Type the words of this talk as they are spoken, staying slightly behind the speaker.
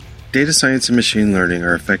Data science and machine learning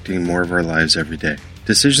are affecting more of our lives every day.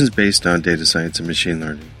 Decisions based on data science and machine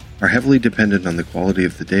learning are heavily dependent on the quality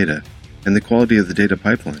of the data and the quality of the data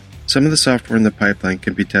pipeline. Some of the software in the pipeline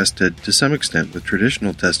can be tested to some extent with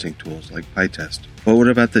traditional testing tools like PyTest. But what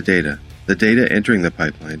about the data? The data entering the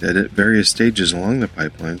pipeline and at various stages along the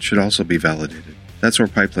pipeline should also be validated. That's where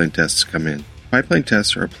pipeline tests come in. Pipeline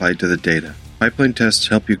tests are applied to the data. Pipeline tests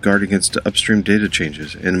help you guard against upstream data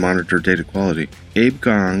changes and monitor data quality. Abe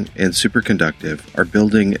Gong and Superconductive are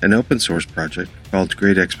building an open source project called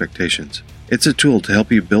Great Expectations. It's a tool to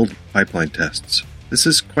help you build pipeline tests. This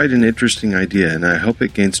is quite an interesting idea, and I hope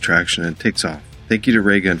it gains traction and takes off. Thank you to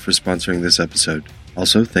Raygun for sponsoring this episode.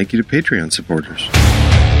 Also, thank you to Patreon supporters.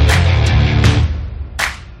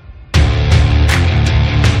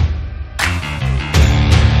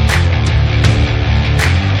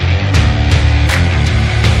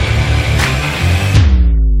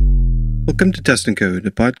 Welcome to Test and Code,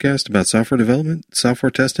 a podcast about software development, software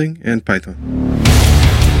testing, and Python.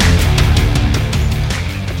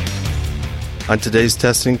 On today's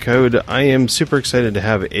Test and Code, I am super excited to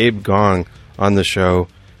have Abe Gong on the show.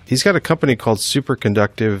 He's got a company called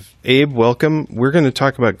Superconductive. Abe, welcome. We're going to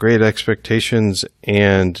talk about Great Expectations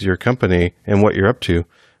and your company and what you're up to.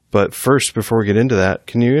 But first, before we get into that,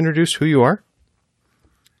 can you introduce who you are?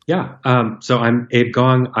 Yeah. So I'm Abe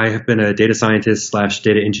Gong. I have been a data scientist /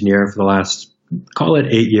 data engineer for the last, call it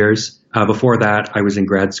 8 years. Before that, I was in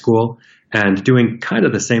grad school and doing kind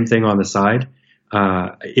of the same thing on the side.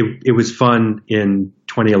 It was fun in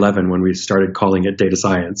 2011 when we started calling it data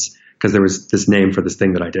science because there was this name for this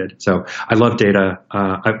thing that I did. So I love data.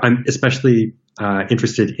 I'm especially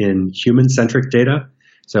interested in human-centric data.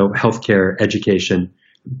 So healthcare, education,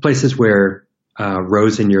 places where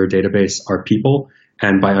rows in your database are people.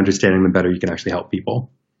 And by understanding them better, you can actually help people.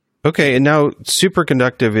 Okay, and now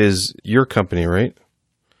Superconductive is your company, right?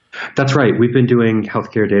 That's right. We've been doing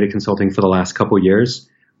healthcare data consulting for the last couple of years.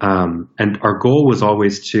 And our goal was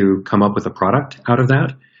always to come up with a product out of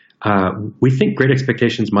that. We think Great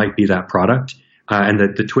Expectations might be that product. And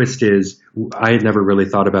the twist is I had never really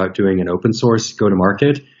thought about doing an open source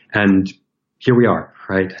go-to-market. And here we are,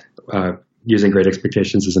 right? Using Great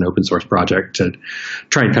Expectations as an open source project to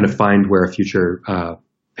try and kind of find where a future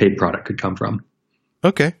paid product could come from.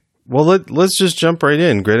 Okay. Well, let's just jump right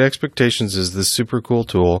in. Great Expectations is this super cool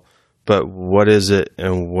tool, but what is it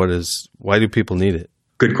and why do people need it?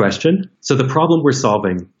 Good question. So the problem we're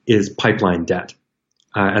solving is pipeline debt.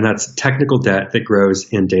 And that's technical debt that grows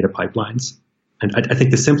in data pipelines. And I think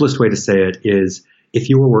the simplest way to say it is if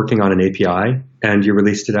you were working on an API and you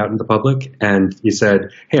released it out in the public and you said,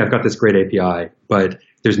 hey, I've got this great API, but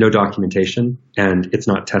there's no documentation and it's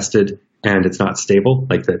not tested and it's not stable,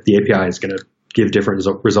 like the API is going to give different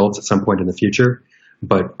results at some point in the future,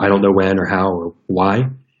 but I don't know when or how or why.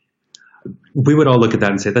 We would all look at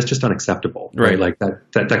that and say, that's just unacceptable, right? Like that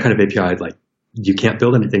kind of API, like you can't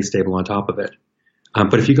build anything stable on top of it.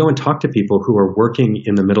 But if you go and talk to people who are working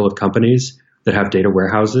in the middle of companies that have data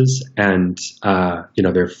warehouses and,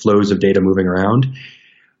 there are flows of data moving around,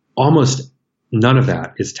 almost none of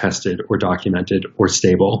that is tested or documented or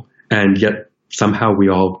stable. And yet somehow we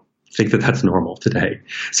all think that that's normal today.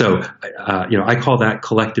 So, I call that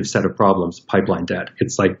collective set of problems pipeline debt.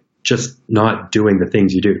 It's like just not doing the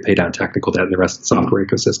things you do to pay down technical debt in the rest of the software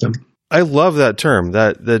ecosystem. I love that term.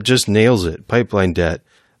 That just nails it. Pipeline debt.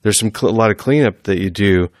 There's a lot of cleanup that you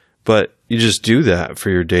do, but you just do that for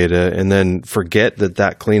your data and then forget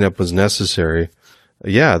that cleanup was necessary.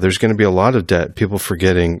 Yeah, there's going to be a lot of debt, people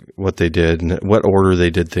forgetting what they did and what order they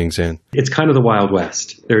did things in. It's kind of the Wild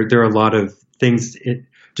West. There are a lot of things,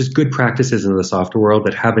 just good practices in the software world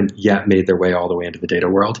that haven't yet made their way all the way into the data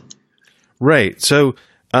world. Right. So,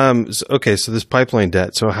 so this pipeline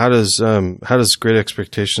debt. So how does Great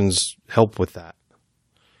Expectations help with that?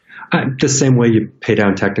 The same way you pay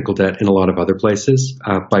down technical debt in a lot of other places,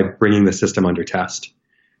 by bringing the system under test.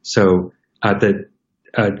 So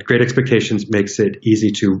Great Expectations makes it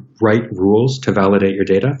easy to write rules to validate your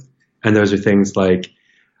data. And those are things like,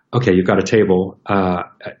 okay, you've got a table.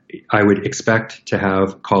 I would expect to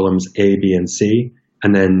have columns A, B, and C.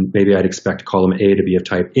 And then maybe I'd expect column A to be of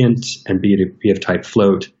type int and B to be of type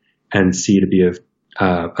float and C to be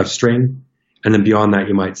of string. And then beyond that,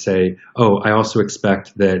 you might say, oh, I also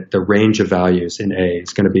expect that the range of values in A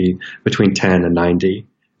is going to be between 10 and 90.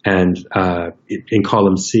 And in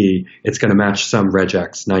column C, it's going to match some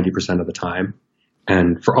regex 90% of the time.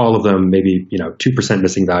 And for all of them, maybe 2%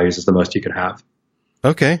 missing values is the most you could have.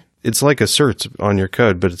 Okay. It's like a search on your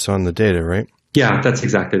code, but it's on the data, right? Yeah, that's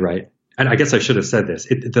exactly right. And I guess I should have said this.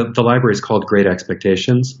 The library is called Great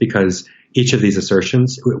Expectations because each of these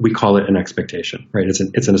assertions, we call it an expectation, right?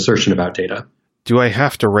 It's an assertion about data. Do I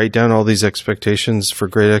have to write down all these expectations for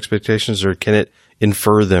great expectations, or can it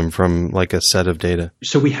infer them from like a set of data?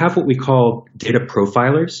 So we have what we call data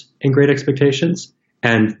profilers in great expectations.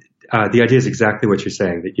 And the idea is exactly what you're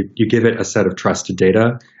saying, that you give it a set of trusted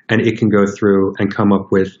data, and it can go through and come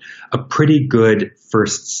up with a pretty good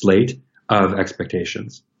first slate of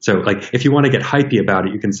expectations. So like if you want to get hypey about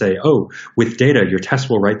it, you can say, oh, with data, your tests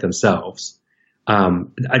will write themselves.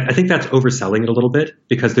 I think that's overselling it a little bit,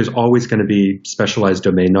 because there's always going to be specialized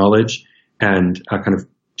domain knowledge and kind of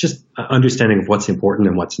just understanding of what's important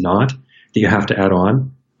and what's not that you have to add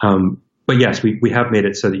on. But yes, we have made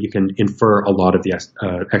it so that you can infer a lot of the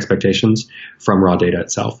expectations from raw data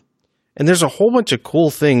itself. And there's a whole bunch of cool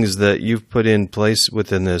things that you've put in place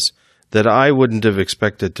within this that I wouldn't have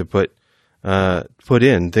expected to put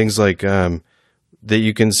in. Things like that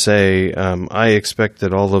you can say, I expect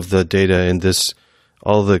that all of the data in this,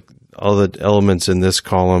 all the elements in this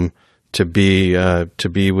column to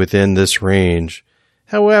be within this range.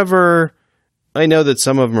 However, I know that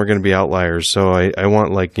some of them are going to be outliers, so I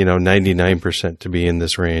want 99% to be in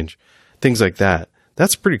this range. Things like that.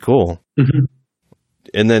 That's pretty cool. Mm-hmm.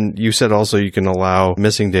 And then you said also you can allow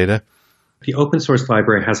missing data. The open source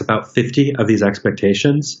library has about 50 of these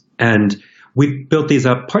expectations, and we built these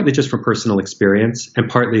up partly just from personal experience and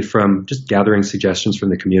partly from just gathering suggestions from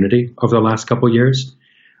the community over the last couple of years.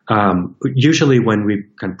 Usually when we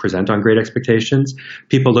kind of present on great expectations,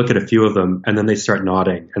 people look at a few of them and then they start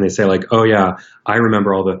nodding and they say like, oh yeah, I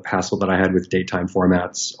remember all the hassle that I had with date-time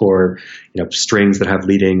formats, or, strings that have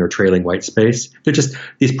leading or trailing white space. They're just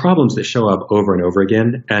these problems that show up over and over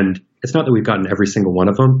again. And it's not that we've gotten every single one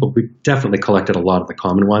of them, but we've definitely collected a lot of the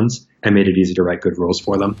common ones and made it easy to write good rules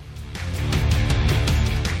for them.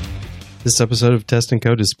 This episode of Test and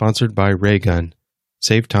Code is sponsored by Raygun.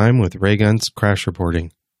 Save time with Raygun's crash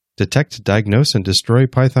reporting. Detect, diagnose, and destroy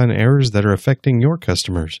Python errors that are affecting your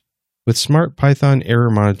customers. With smart Python error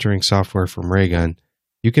monitoring software from Raygun,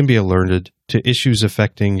 you can be alerted to issues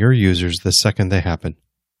affecting your users the second they happen.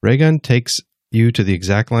 Raygun takes you to the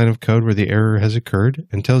exact line of code where the error has occurred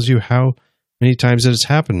and tells you how many times it has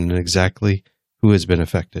happened and exactly who has been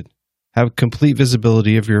affected. Have complete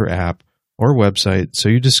visibility of your app or website so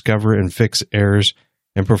you discover and fix errors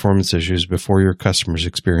and performance issues before your customers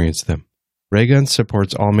experience them. Raygun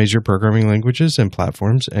supports all major programming languages and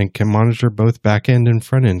platforms and can monitor both back-end and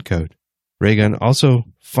front-end code. Raygun also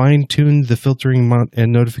fine-tuned the filtering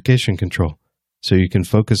and notification control, so you can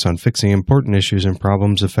focus on fixing important issues and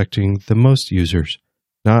problems affecting the most users,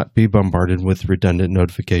 not be bombarded with redundant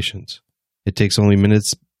notifications. It takes only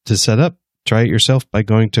minutes to set up. Try it yourself by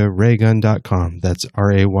going to raygun.com. That's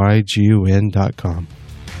RAYGUN.com.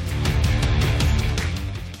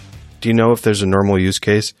 Do you know if there's a normal use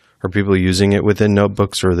case? Are people using it within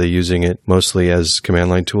notebooks, or are they using it mostly as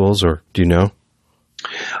command line tools, or do you know?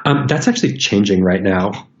 That's actually changing right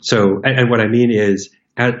now. So, and what I mean is,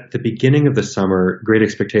 at the beginning of the summer, Great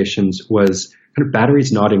Expectations was kind of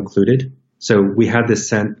batteries not included. So we had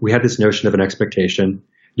this notion of an expectation.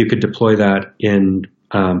 You could deploy that in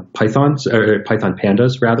Python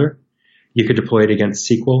pandas rather. You could deploy it against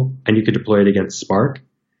SQL, and you could deploy it against Spark.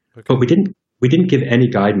 Okay. But we didn't give any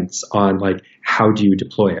guidance on like how do you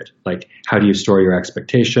deploy it? Like how do you store your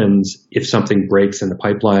expectations? If something breaks in the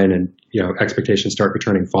pipeline and expectations start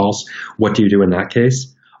returning false, what do you do in that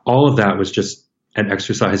case? All of that was just an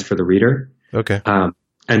exercise for the reader. Okay.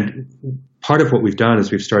 And part of what we've done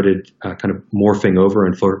is we've started kind of morphing over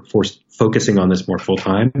and focusing on this more full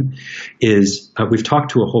time. Is we've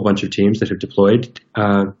talked to a whole bunch of teams that have deployed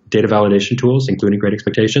data validation tools, including Great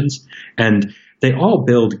Expectations, and they all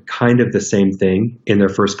build kind of the same thing in their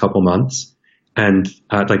first couple months. And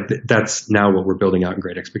that's now what we're building out in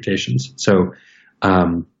Great Expectations. So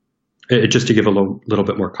just to give a little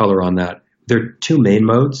bit more color on that, there are two main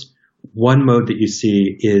modes. One mode that you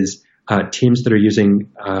see is teams that are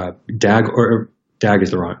using DAG, or DAG is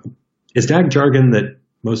the wrong. Is DAG jargon that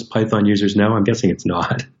most Python users know? I'm guessing it's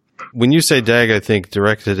not. When you say DAG, I think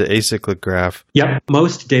directed acyclic graph. Yep.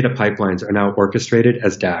 Most data pipelines are now orchestrated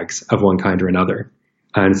as DAGs of one kind or another.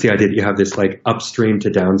 And it's the idea that you have this like upstream to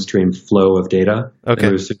downstream flow of data that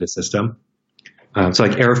moves through the system. So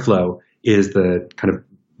like Airflow is the kind of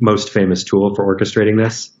most famous tool for orchestrating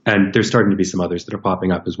this. And there's starting to be some others that are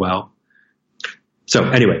popping up as well. So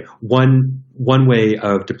anyway, one way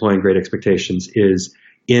of deploying Great Expectations is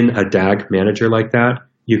in a DAG manager like that,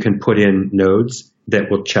 you can put in nodes that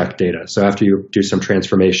will check data. So after you do some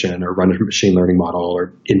transformation or run a machine learning model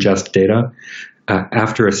or ingest data,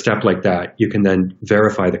 after a step like that, you can then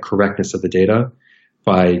verify the correctness of the data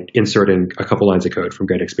by inserting a couple lines of code from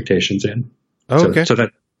Great Expectations in. Oh, okay.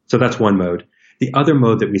 So that's one mode. The other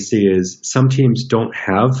mode that we see is some teams don't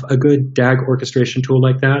have a good DAG orchestration tool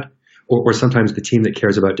like that, or sometimes the team that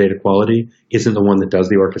cares about data quality isn't the one that does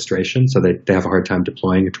the orchestration, so they have a hard time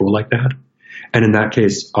deploying a tool like that. And in that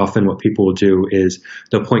case, often what people will do is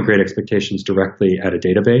they'll point Great Expectations directly at a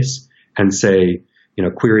database and say,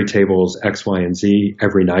 query tables X, Y, and Z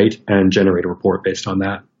every night and generate a report based on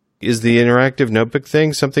that. Is the interactive notebook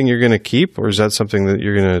thing something you're going to keep, or is that something that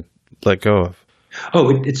you're going to let go of?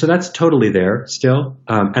 Oh, so that's totally there still.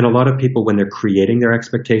 And a lot of people, when they're creating their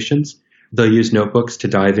expectations, they'll use notebooks to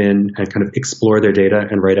dive in and kind of explore their data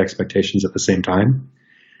and write expectations at the same time.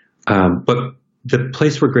 But the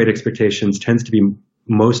place where Great Expectations tends to be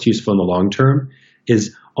most useful in the long term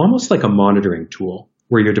is almost like a monitoring tool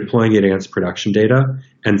where you're deploying it against production data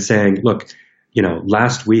and saying, look,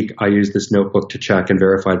 last week I used this notebook to check and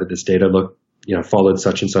verify that this data followed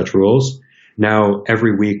such and such rules. Now,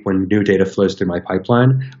 every week when new data flows through my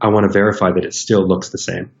pipeline, I want to verify that it still looks the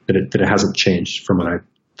same, that it hasn't changed from what I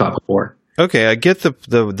thought before. Okay, I get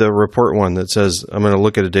the report one that says I'm going to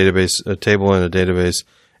look at a table in a database,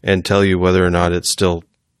 and tell you whether or not it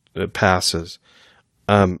passes.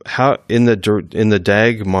 How in the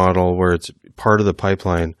DAG model where it's part of the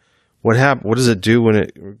pipeline, what does it do when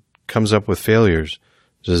it comes up with failures?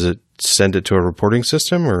 Does it send it to a reporting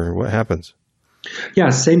system, or what happens? Yeah,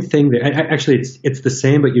 same thing. Actually, it's the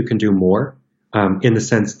same, but you can do more in the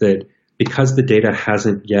sense that because the data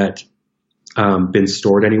hasn't yet been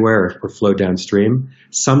stored anywhere or flowed downstream,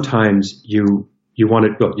 sometimes you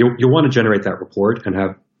want to generate that report and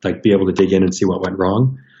have be able to dig in and see what went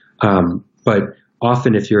wrong. But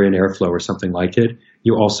often, if you're in Airflow or something like it,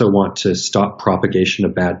 you also want to stop propagation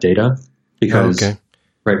of bad data because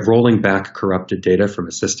rolling back corrupted data from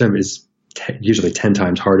a system is usually 10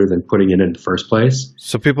 times harder than putting it in the first place.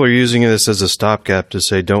 So people are using this as a stopgap to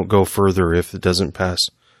say, don't go further if it doesn't pass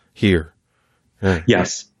here. Yeah.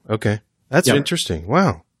 Yes. Okay. That's interesting.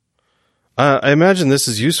 Wow. I imagine this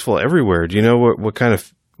is useful everywhere. Do you know what kind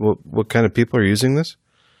of people are using this?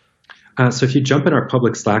 So if you jump in our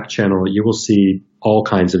public Slack channel, you will see all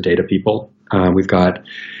kinds of data people. We've got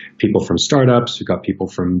people from startups. We've got people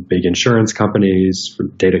from big insurance companies,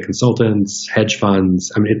 from data consultants, hedge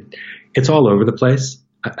funds. I mean, it's all over the place.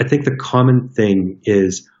 I think the common thing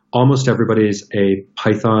is almost everybody's a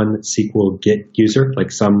Python, SQL, Git user,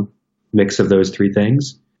 like some mix of those three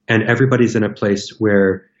things. And everybody's in a place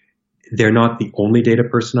where they're not the only data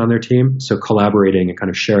person on their team. So collaborating and kind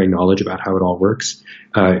of sharing knowledge about how it all works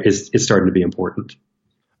is starting to be important.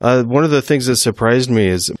 One of the things that surprised me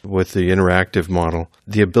is with the interactive model,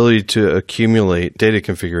 the ability to accumulate data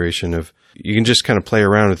configuration of you can just kind of play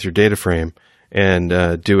around with your data frame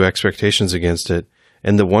and do expectations against it.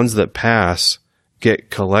 And the ones that pass get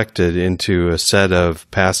collected into a set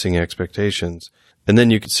of passing expectations. And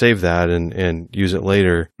then you can save that and use it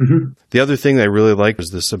later. Mm-hmm. The other thing that I really like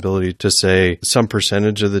is this ability to say some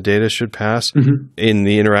percentage of the data should pass. Mm-hmm. In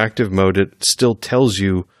the interactive mode, it still tells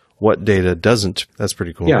you what data doesn't. That's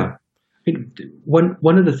pretty cool. Yeah. I mean,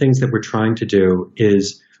 one of the things that we're trying to do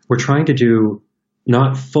is we're trying to do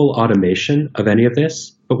not full automation of any of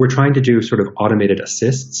this, but we're trying to do sort of automated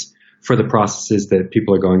assists for the processes that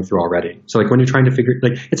people are going through already. So like when you're trying to figure,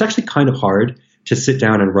 like it's actually kind of hard to sit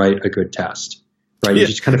down and write a good test. Right? Yeah,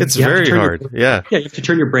 it's very hard. Yeah, you have to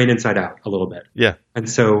turn your brain inside out a little bit. Yeah. And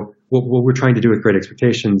so what we're trying to do with Great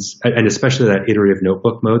Expectations, and especially that iterative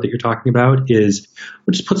notebook mode that you're talking about, is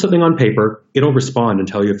we'll just put something on paper. It'll respond and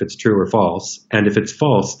tell you if it's true or false. And if it's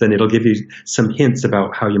false, then it'll give you some hints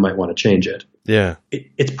about how you might want to change it. Yeah.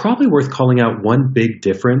 It's probably worth calling out one big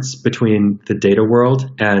difference between the data world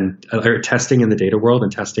and or testing in the data world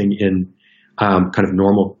and testing in kind of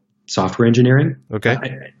normal software engineering. Okay.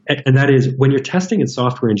 And that is when you're testing in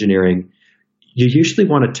software engineering, you usually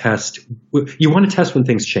want to test when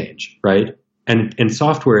things change, right? And in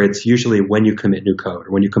software, it's usually when you commit new code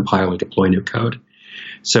or when you compile or deploy new code.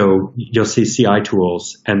 So you'll see CI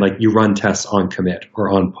tools and like you run tests on commit or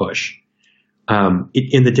on push.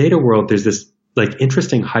 In the data world, there's this like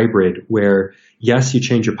interesting hybrid where yes, you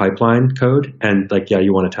change your pipeline code and like, yeah,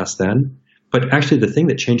 you want to test then. But actually, the thing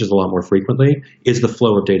that changes a lot more frequently is the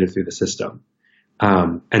flow of data through the system.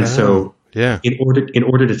 So in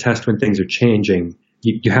order to test when things are changing,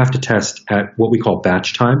 you have to test at what we call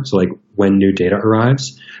batch time. So like when new data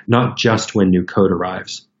arrives, not just when new code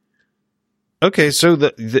arrives. Okay. So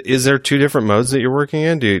is there two different modes that you're working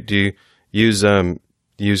in? Do you use the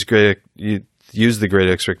Great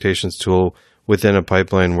Expectations tool within a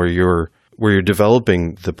pipeline where you're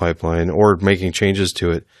developing the pipeline or making changes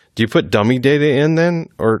to it? Do you put dummy data in then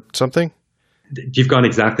or something? you've gone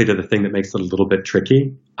exactly to the thing that makes it a little bit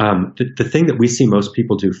tricky. The thing that we see most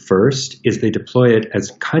people do first is they deploy it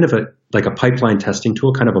as kind of like a pipeline testing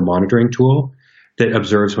tool, kind of a monitoring tool that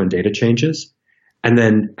observes when data changes. And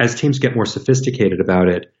then as teams get more sophisticated about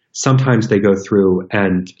it, sometimes they go through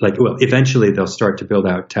and eventually they'll start to build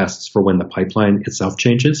out tests for when the pipeline itself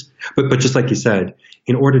changes. But just like you said,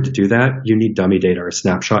 in order to do that, you need dummy data or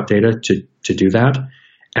snapshot data to do that.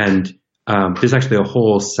 And there's actually a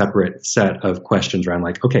whole separate set of questions around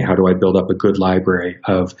like, okay, how do I build up a good library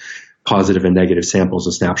of positive and negative samples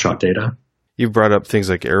of snapshot data? You've brought up things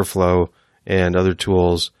like Airflow and other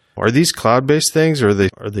tools. Are these cloud-based things, or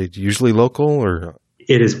are they usually local? Or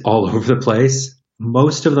it is all over the place.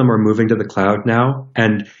 Most of them are moving to the cloud now.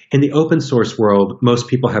 And in the open source world, most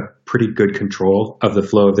people have pretty good control of the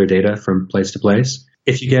flow of their data from place to place.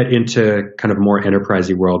 If you get into kind of more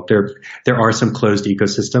enterprisey world, there are some closed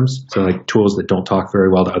ecosystems. So like tools that don't talk very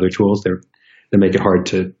well to other tools, they make it hard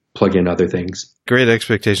to plug in other things. Great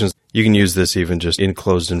Expectations. You can use this even just in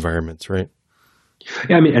closed environments, right?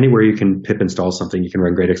 Yeah, I mean, anywhere you can pip install something, you can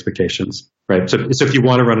run Great Expectations, right? So if you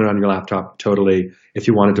want to run it on your laptop, totally. If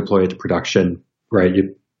you want to deploy it to production, right,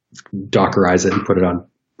 you Dockerize it and put it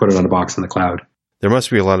on a box in the cloud. There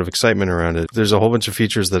must be a lot of excitement around it. There's a whole bunch of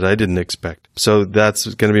features that I didn't expect. So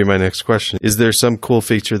that's going to be my next question. Is there some cool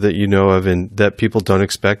feature that you know of and that people don't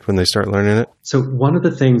expect when they start learning it? So one of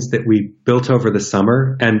the things that we built over the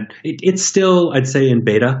summer, and it's still, I'd say, in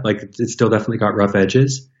beta, like it's still definitely got rough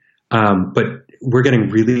edges, but we're getting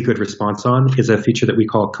really good response on, is a feature that we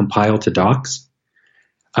call compile to docs.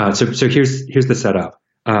 So here's the setup.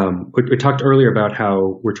 We talked earlier about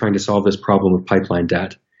how we're trying to solve this problem of pipeline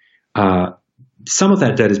debt. Some of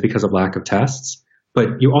that debt is because of lack of tests,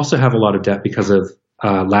 but you also have a lot of debt because of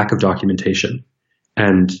lack of documentation.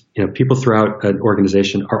 And people throughout an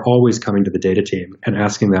organization are always coming to the data team and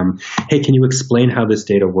asking them, "Hey, can you explain how this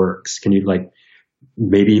data works? Can you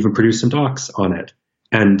maybe even produce some docs on it?"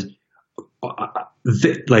 And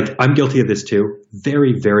I'm guilty of this too.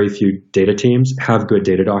 Very, very few data teams have good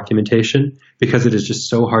data documentation because it is just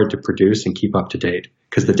so hard to produce and keep up to date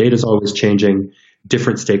because the data is always changing.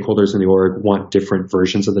 Different stakeholders in the org want different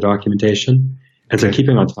versions of the documentation. And so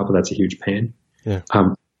keeping on top of that's a huge pain. Yeah.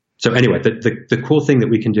 So anyway, the cool thing that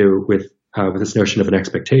we can do with this notion of an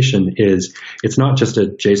expectation is it's not just a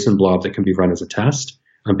JSON blob that can be run as a test.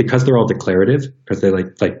 Because they're all declarative, because they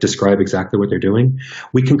like describe exactly what they're doing,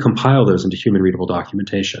 we can compile those into human readable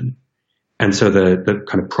documentation. And so the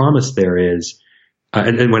kind of promise there is,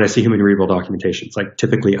 and when I say human readable documentation, it's like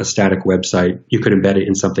typically a static website. You could embed it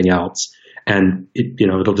in something else, and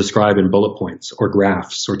it'll describe in bullet points or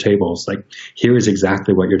graphs or tables, like here is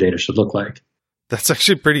exactly what your data should look like. That's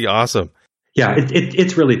actually pretty awesome. Yeah,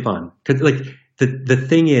 it's really fun because the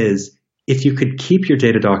thing is, if you could keep your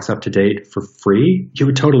data docs up to date for free, you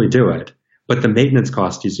would totally do it. But the maintenance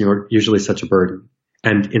cost is usually such a burden.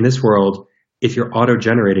 And in this world, if you're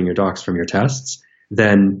auto-generating your docs from your tests,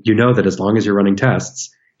 then you know that as long as you're running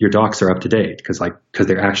tests, your docs are up to date because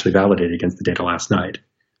they're actually validated against the data last night.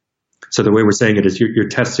 So the way we're saying it is your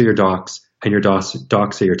tests are your docs and your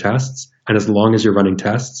docs are your tests. And as long as you're running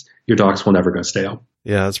tests, your docs will never go stale.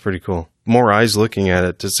 Yeah, that's pretty cool. More eyes looking at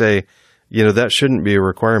it to say, that shouldn't be a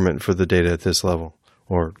requirement for the data at this level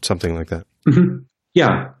or something like that. Mm-hmm.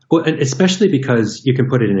 Yeah. Well, and especially because you can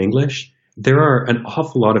put it in English. There are an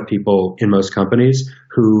awful lot of people in most companies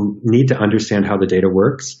who need to understand how the data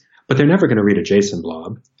works, but they're never going to read a JSON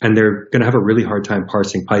blob, and they're going to have a really hard time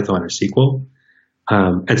parsing Python or SQL.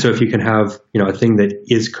 And so if you can have, a thing that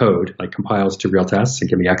is code, like compiles to real tests and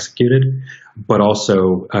can be executed, but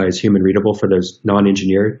also is human readable for those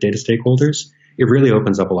non-engineer data stakeholders, it really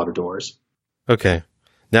opens up a lot of doors. Okay.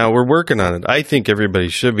 Now we're working on it. I think everybody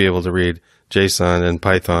should be able to read JSON and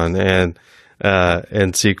Python and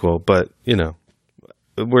SQL, but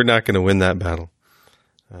we're not going to win that battle.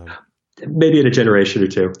 Maybe in a generation or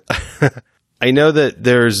two. I know that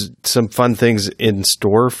there's some fun things in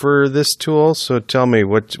store for this tool. So tell me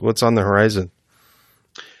what's on the horizon.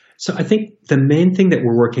 So I think the main thing that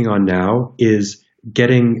we're working on now is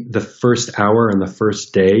getting the first hour and the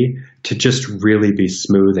first day to just really be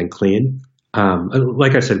smooth and clean.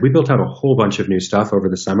 Like I said, we built out a whole bunch of new stuff over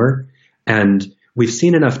the summer, and we've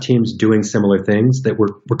seen enough teams doing similar things that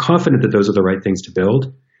we're confident that those are the right things to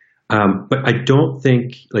build. But I don't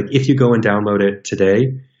think, if you go and download it today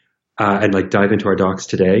and dive into our docs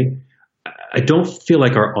today, I don't feel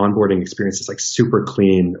like our onboarding experience is super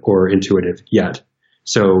clean or intuitive yet.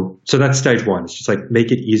 So that's stage one. It's just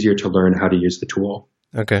make it easier to learn how to use the tool.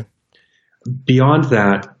 Okay. Beyond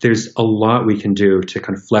that, there's a lot we can do to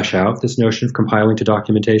kind of flesh out this notion of compiling to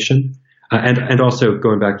documentation. And also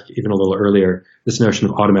going back even a little earlier, this notion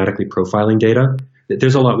of automatically profiling data,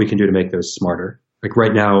 there's a lot we can do to make those smarter. Like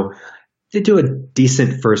right now, they do a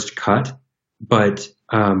decent first cut, but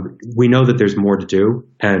we know that there's more to do,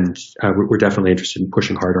 and we're definitely interested in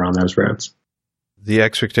pushing harder on those roads. The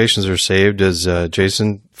expectations are saved as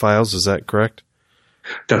JSON files, is that correct?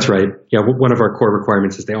 That's right. Yeah, one of our core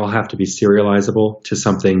requirements is they all have to be serializable to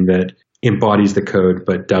something that embodies the code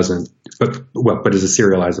but doesn't, but is a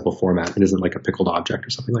serializable format and isn't like a pickled object or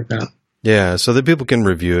something like that. Yeah, so that people can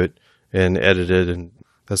review it and edit it, and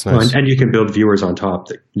that's nice. Well, and you can build viewers on top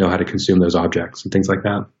that know how to consume those objects and things like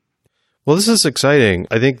that. Well, this is exciting.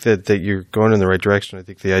 I think that you're going in the right direction. I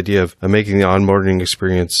think the idea of making the onboarding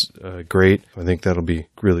experience great, I think that'll be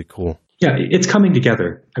really cool. Yeah, it's coming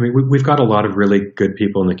together. I mean, we've got a lot of really good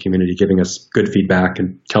people in the community giving us good feedback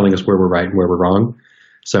and telling us where we're right and where we're wrong.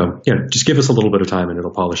 So, just give us a little bit of time and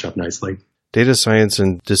it'll polish up nicely. Data science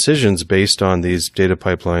and decisions based on these data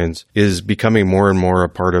pipelines is becoming more and more a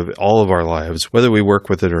part of all of our lives, whether we work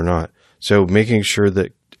with it or not. So making sure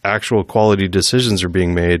that actual quality decisions are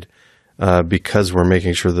being made because we're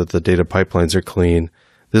making sure that the data pipelines are clean.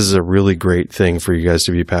 This is a really great thing for you guys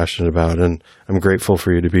to be passionate about, and I'm grateful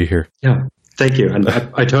for you to be here. Yeah, thank you. And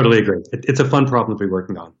I totally agree. It's a fun problem to be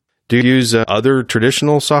working on. Do you use other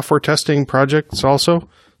traditional software testing projects also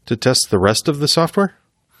to test the rest of the software?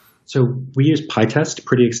 So we use PyTest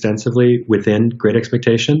pretty extensively within Great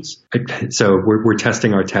Expectations. So we're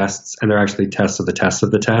testing our tests, and they're actually tests of the tests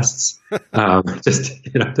of the tests. Just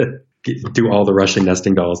to do all the Russian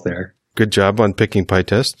nesting dolls there. Good job on picking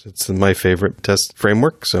PyTest. It's my favorite test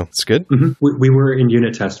framework, so it's good. Mm-hmm. We were in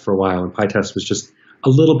unit test for a while, and PyTest was just a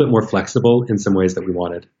little bit more flexible in some ways that we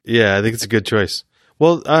wanted. Yeah, I think it's a good choice.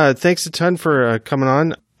 Well, thanks a ton for coming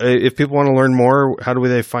on. If people want to learn more, how do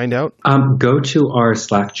they find out? Go to our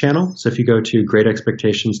Slack channel. So if you go to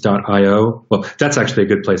greatexpectations.io, well, that's actually a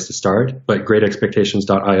good place to start, but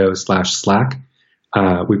greatexpectations.io/Slack.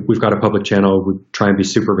 We've got a public channel. We try and be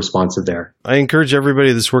super responsive there. I encourage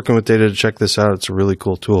everybody that's working with data to check this out. It's a really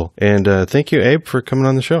cool tool. And thank you, Abe, for coming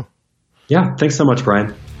on the show. Yeah, thanks so much,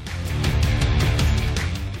 Brian.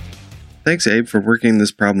 Thanks, Abe, for working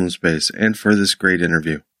this problem space and for this great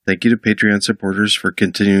interview. Thank you to Patreon supporters for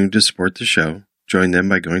continuing to support the show. Join them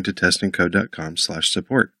by going to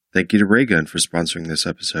testandcode.com/support. Thank you to Raygun for sponsoring this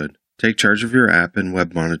episode. Take charge of your app and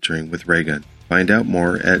web monitoring with Raygun. Find out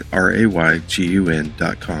more at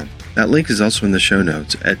raygun.com. That link is also in the show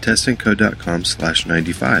notes at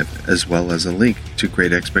testandcode.com/95, as well as a link to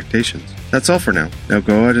Great Expectations. That's all for now. Now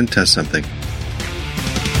go out and test something.